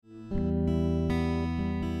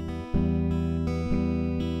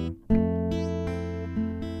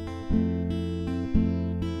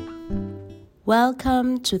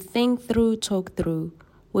Welcome to Think Through, Talk Through,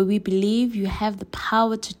 where we believe you have the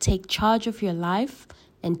power to take charge of your life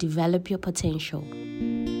and develop your potential.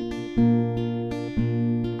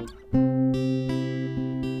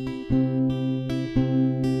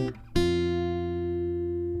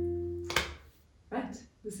 Right,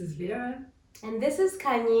 this is Vera. And this is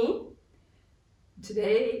Kanye.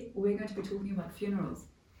 Today we're going to be talking about funerals.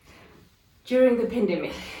 During the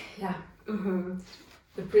pandemic. Yeah. Mm-hmm.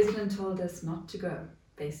 The president told us not to go,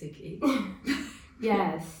 basically.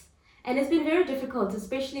 Yes. And it's been very difficult,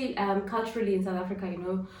 especially culturally in South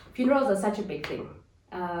Africa, funerals are such a big thing.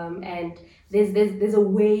 And there's a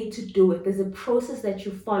way to do it. There's a process that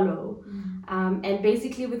you follow. And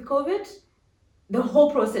basically with COVID, the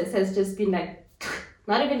whole process has just been like,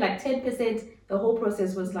 not even like 10%, the whole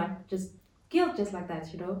process was like just killed just like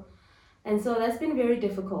that, And so that's been very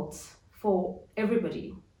difficult for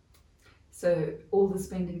everybody. So all the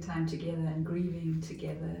spending time together and grieving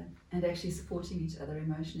together and actually supporting each other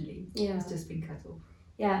emotionally has just been cut off.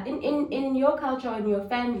 Yeah, in your culture, in your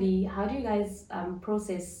family, how do you guys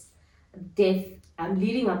process death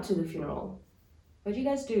leading up to the funeral? What do you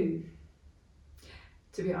guys do?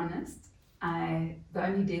 To be honest, the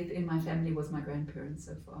only death in my family was my grandparents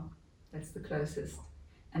so far. That's the closest.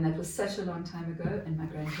 And that was such a long time ago, and my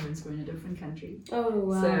grandparents were in a different country. Oh,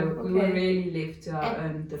 wow. So we were really left to our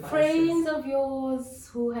own devices. Friends of yours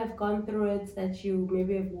who have gone through it that you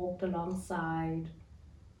maybe have walked alongside?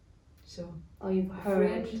 Sure. Or you've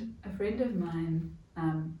heard? A friend of mine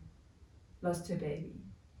lost her baby.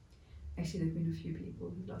 Actually, there have been a few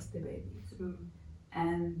people who lost their babies.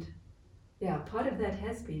 And yeah, part of that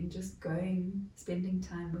has been just spending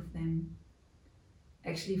time with them.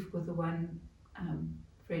 Actually, for the one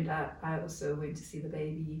friend, I also went to see the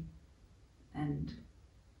baby, and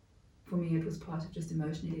for me it was part of just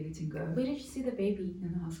emotionally letting go. Where did you see the baby?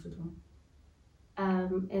 In the hospital.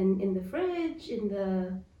 In the fridge, in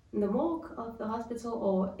the morgue of the hospital,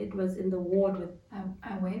 or it was in the ward with?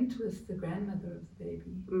 I went with the grandmother of the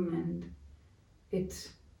baby, and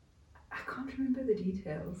I can't remember the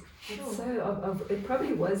details. Sure. So it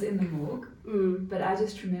probably was in the morgue, but I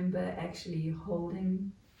just remember actually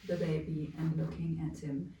holding the baby and looking at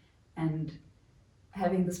him and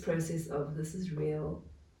having this process of, this is real,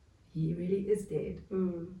 he really is dead.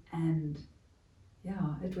 And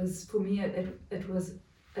yeah, it was, for me, it was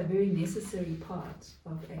a very necessary part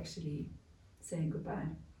of actually saying goodbye.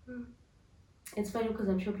 It's funny because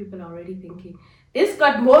I'm sure people are already thinking, this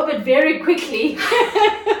got morbid very quickly.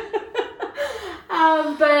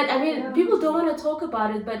 But I mean, people don't want to talk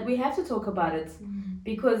about it, but we have to talk about it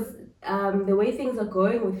because the way things are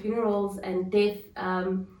going with funerals and death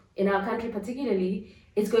in our country particularly,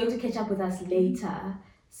 it's going to catch up with us later.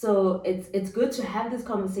 So it's good to have these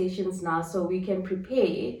conversations now so we can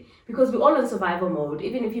prepare, because we're all in survival mode.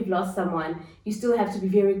 Even if you've lost someone, you still have to be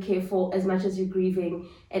very careful as much as you're grieving,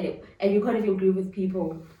 and you can't even grieve with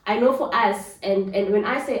people. I know for us, and when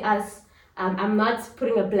I say us, I'm not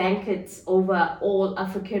putting a blanket over all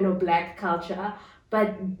African or Black culture,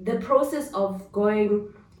 but the process of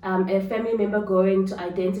going, a family member going to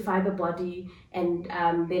identify the body and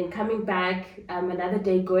then coming back, another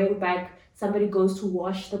day going back, somebody goes to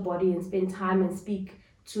wash the body and spend time and speak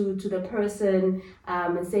to the person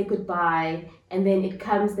and say goodbye, and then it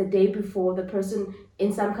comes the day before the person,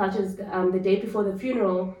 in some cultures, the day before the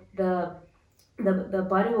funeral, the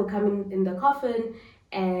body will come in the coffin,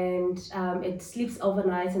 and it sleeps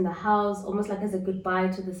overnight in the house, almost like as a goodbye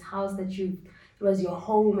to this house that it was your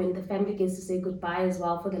home, and the family gets to say goodbye as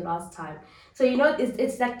well for the last time. So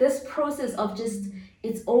it's like this process of just,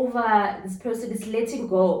 it's over, this person is letting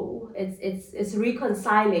go, it's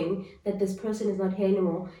reconciling that this person is not here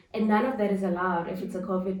anymore, and none of that is allowed if it's a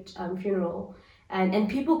COVID funeral. And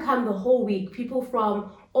people come the whole week, people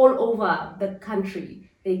from all over the country.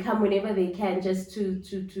 They come whenever they can, just to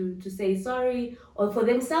say sorry, or for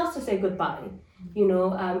themselves to say goodbye, in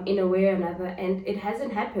a way or another. And it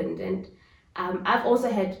hasn't happened. And I've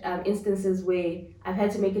also had instances where I've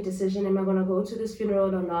had to make a decision: am I going to go to this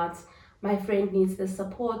funeral or not? My friend needs the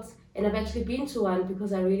support, and I've actually been to one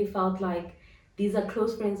because I really felt like these are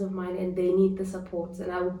close friends of mine and they need the support,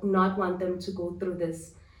 and I would not want them to go through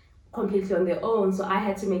this completely on their own. So I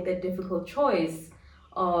had to make that difficult choice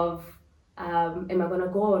of am I gonna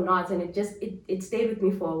go or not, and it stayed with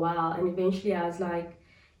me for a while, and eventually I was like,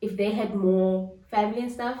 if they had more family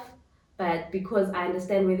and stuff, but because I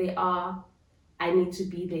understand where they are, I need to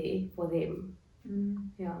be there for them.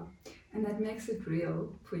 Yeah. And that makes it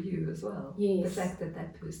real for you as well. Yes. The fact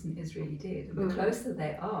that person is really dead, and the closer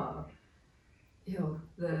they are,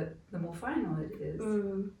 the more final it is.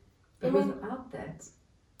 But without that,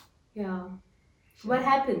 yeah, What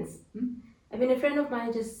happens? Hmm? I mean, a friend of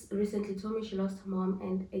mine just recently told me she lost her mom,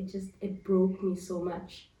 and it broke me so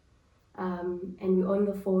much. And we're on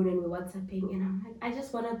the phone and we're WhatsApping, and I'm like, I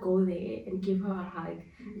just want to go there and give her a hug.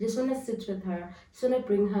 I just want to sit with her. Just want to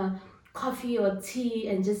bring her coffee or tea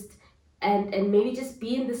and just and maybe just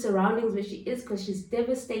be in the surroundings where she is, because she's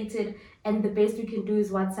devastated, and the best we can do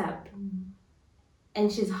is WhatsApp.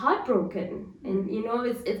 And she's heartbroken, and you know,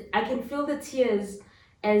 it's I can feel the tears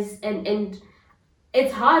as and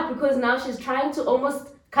it's hard because now she's trying to almost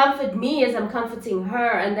comfort me as I'm comforting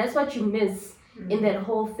her, and that's what you miss in that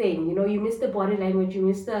whole thing. You know, you miss the body language, you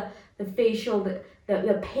miss the facial,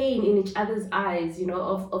 the pain in each other's eyes, you know,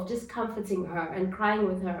 of just comforting her and crying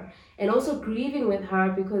with her and also grieving with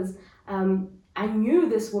her, because I knew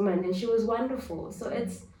this woman and she was wonderful. So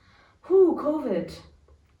it's COVID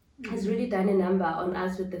has really done a number on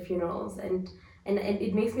us with the funerals, and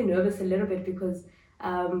it makes me nervous a little bit, because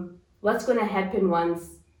what's going to happen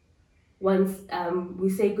once we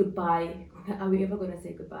say goodbye? Are we ever going to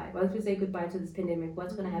say goodbye? Once we say goodbye to this pandemic,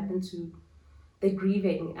 what's going to happen to the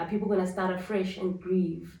grieving? Are people going to start afresh and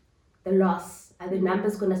grieve the loss? Are the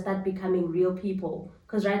numbers going to start becoming real people?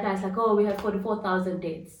 Because right now it's like, oh, we have 44,000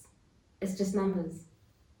 deaths. It's just numbers.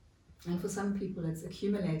 And for some people it's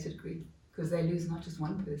accumulated grief, because they lose not just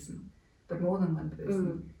one person, but more than one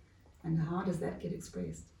person. And how does that get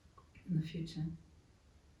expressed in the future?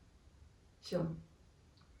 Sure.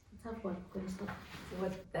 Tough one. So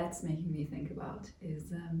what that's making me think about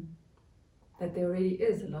is that there already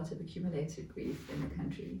is a lot of accumulated grief in the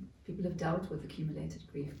country. People have dealt with accumulated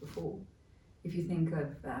grief before. If you think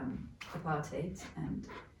of apartheid and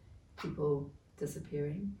people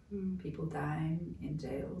disappearing, people dying in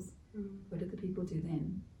jails, what did the people do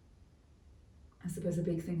then? I suppose a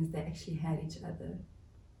big thing is they actually had each other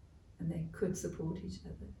and they could support each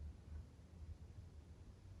other.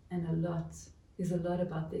 And there's a lot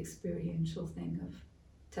about the experiential thing of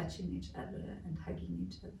touching each other and hugging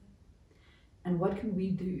each other. And what can we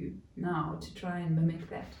do now to try and mimic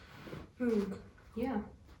that? Yeah.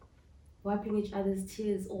 Wiping each other's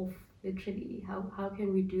tears off, literally. How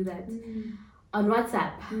can we do that? On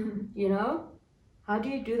WhatsApp, you know? How do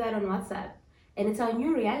you do that on WhatsApp? And it's our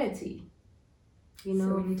new reality, you know?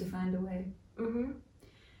 So we need to find a way.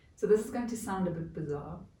 So this is going to sound a bit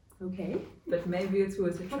bizarre. Okay. But maybe it's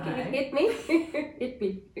worth a try. Okay, hit me. Hit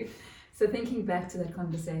me. So thinking back to that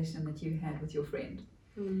conversation that you had with your friend,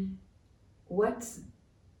 what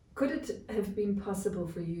could it have been possible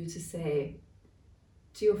for you to say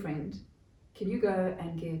to your friend, can you go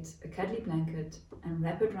and get a cuddly blanket and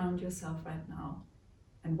wrap it around yourself right now?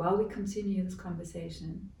 And while we continue this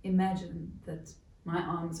conversation, imagine that my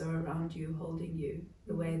arms are around you, holding you,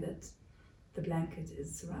 the way that the blanket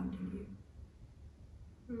is surrounding you.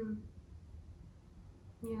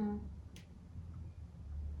 Yeah.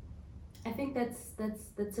 I think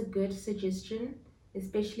that's a good suggestion,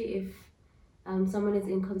 especially if someone is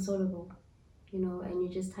inconsolable, you know, and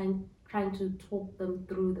you're just trying to talk them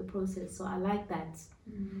through the process. So I like that.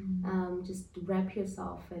 Just wrap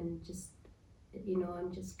yourself and just, you know,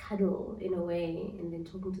 and just cuddle in a way, and then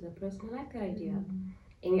talking to the person. I like that idea.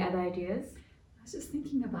 Any other ideas? I was just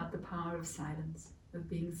thinking about the power of silence, of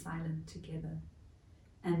being silent together.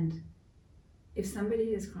 And if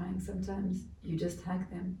somebody is crying, sometimes you just hug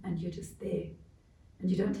them and you're just there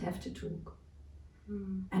and you don't have to talk.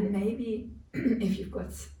 And maybe if you've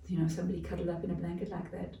got, you know, somebody cuddled up in a blanket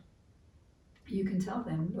like that, you can tell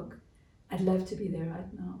them, look, I'd love to be there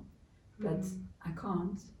right now, but I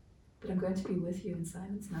can't. But I'm going to be with you in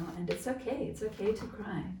silence now, and it's okay. It's okay to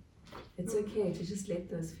cry. It's okay to just let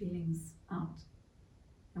those feelings out,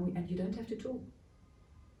 and you don't have to talk.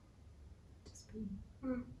 Just be.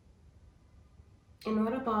 And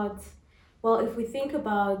what about, well, if we think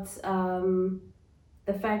about the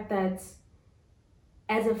fact that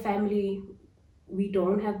as a family, we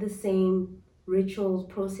don't have the same rituals,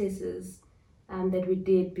 processes that we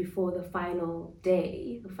did before the final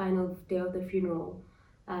day of the funeral,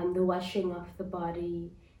 the washing of the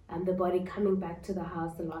body, the body coming back to the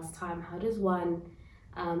house the last time. How does one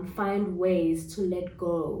find ways to let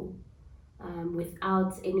go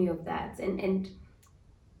without any of that?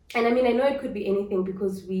 And I mean, I know it could be anything,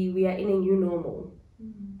 because we are in a new normal.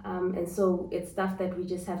 And so it's stuff that we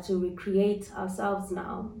just have to recreate ourselves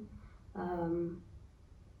now.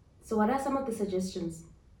 So what are some of the suggestions?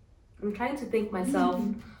 I'm trying to think myself,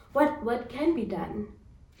 what can be done?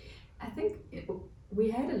 I think we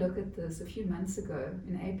had a look at this a few months ago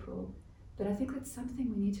in April, but I think that's something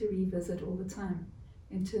we need to revisit all the time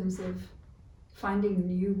in terms of finding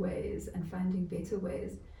new ways and finding better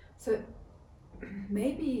ways. So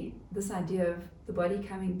maybe this idea of the body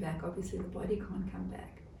coming back, obviously the body can't come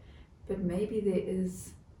back, but maybe there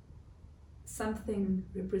is something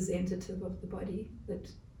representative of the body that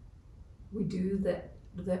we do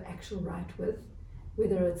the actual rite with,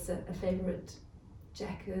 whether it's a favorite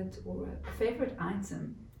jacket or a favorite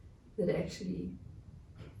item that actually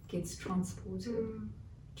gets transported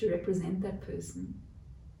to represent that person.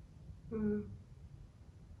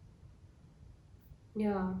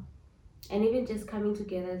 Yeah. And even just coming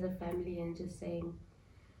together as a family and just saying,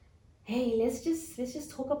 hey, let's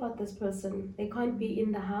just talk about this person. They can't be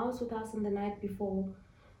in the house with us on the night before,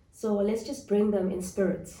 so let's just bring them in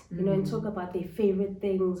spirit, and talk about their favorite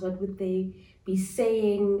things. What would they be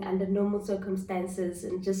saying under normal circumstances,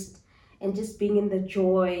 and just being in the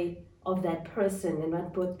joy of that person and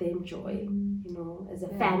what brought them joy, as a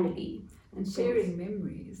family. And sharing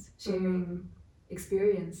memories, sharing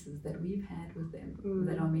experiences that we've had with them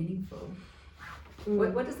that are meaningful.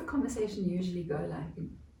 What does the conversation usually go like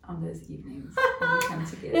on those evenings when we come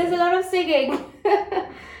together? There's a lot of singing.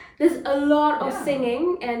 There's a lot of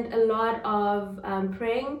singing and a lot of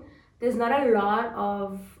praying. There's not a lot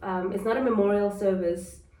of, it's not a memorial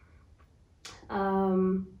service.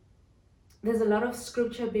 There's a lot of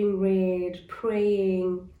scripture being read,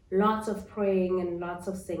 praying, lots of praying and lots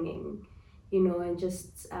of singing, and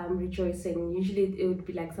just rejoicing. Usually it would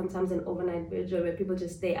be like sometimes an overnight vigil where people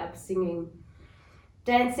just stay up singing,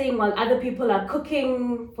 dancing while other people are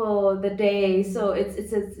cooking for the day. So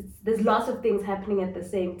it's there's lots of things happening at the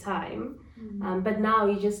same time. But now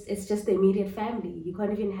it's just the immediate family. You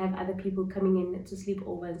can't even have other people coming in to sleep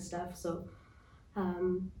over and stuff. So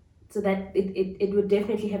that it would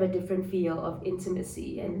definitely have a different feel of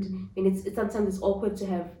intimacy. And it's sometimes it's awkward to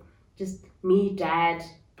have just me, dad,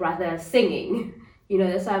 brother singing.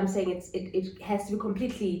 That's why I'm saying it has to be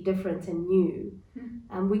completely different and new.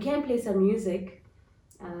 We can play some music,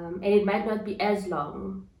 and it might not be as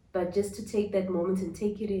long, but just to take that moment and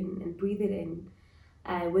take it in and breathe it in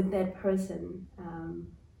with that person,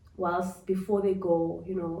 whilst before they go,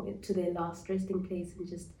 to their last resting place, and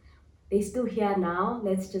just they're still here now.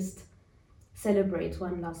 Let's just celebrate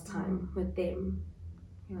one last time with them.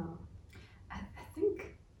 I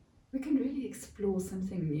think we can really explore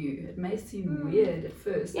something new. It may seem weird at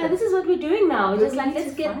first. Yeah, this is what we're doing now. Just like,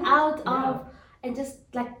 let's get out of and just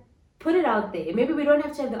like put it out there. Maybe we don't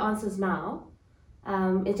have to have the answers now.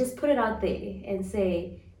 And just put it out there and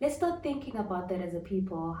say, let's start thinking about that as a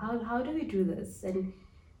people. How do we do this? And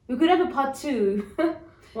we could have a part 2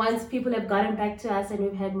 once people have gotten back to us and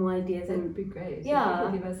we've had more ideas. That would be great. Yeah. So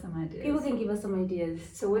people give us some ideas. People can give us some ideas.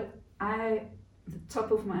 So the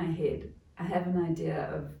top of my head, I have an idea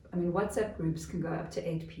of, WhatsApp groups can go up to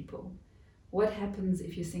 8 people. What happens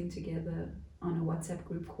if you sing together on a WhatsApp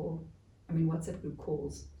group call? WhatsApp group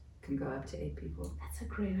calls can go up to 8 people. That's a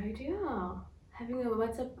great idea. Having a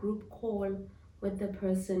WhatsApp group call with the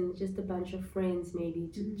person, just a bunch of friends maybe,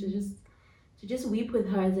 to just weep with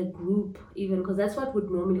her as a group, even, because that's what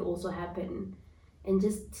would normally also happen. And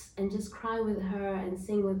just cry with her and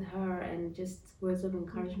sing with her and just words of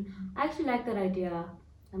encouragement. I actually like that idea.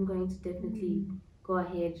 I'm going to definitely go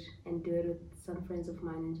ahead and do it with some friends of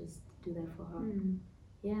mine and just do that for her.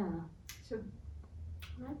 Yeah. Sure.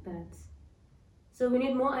 I like that. So we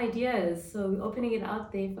need more ideas. So we're opening it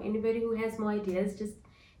out there for anybody who has more ideas. Just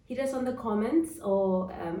hit us on the comments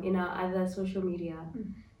or in our other social media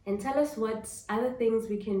and tell us what other things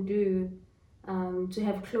we can do to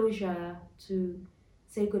have closure, to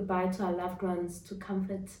say goodbye to our loved ones, to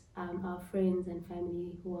comfort our friends and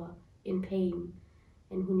family who are in pain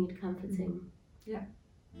and who need comforting. Yeah.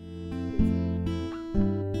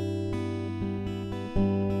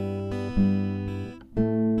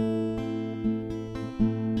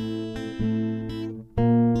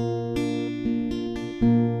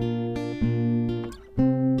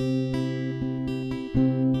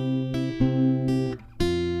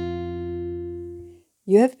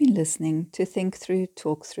 You have been listening to Think Through,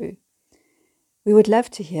 Talk Through. We would love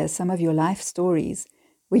to hear some of your life stories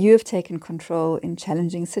where you have taken control in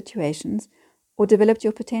challenging situations or developed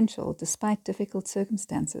your potential despite difficult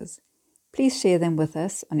circumstances. Please share them with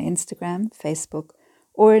us on Instagram, Facebook,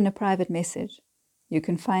 or in a private message. You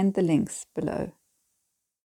can find the links below.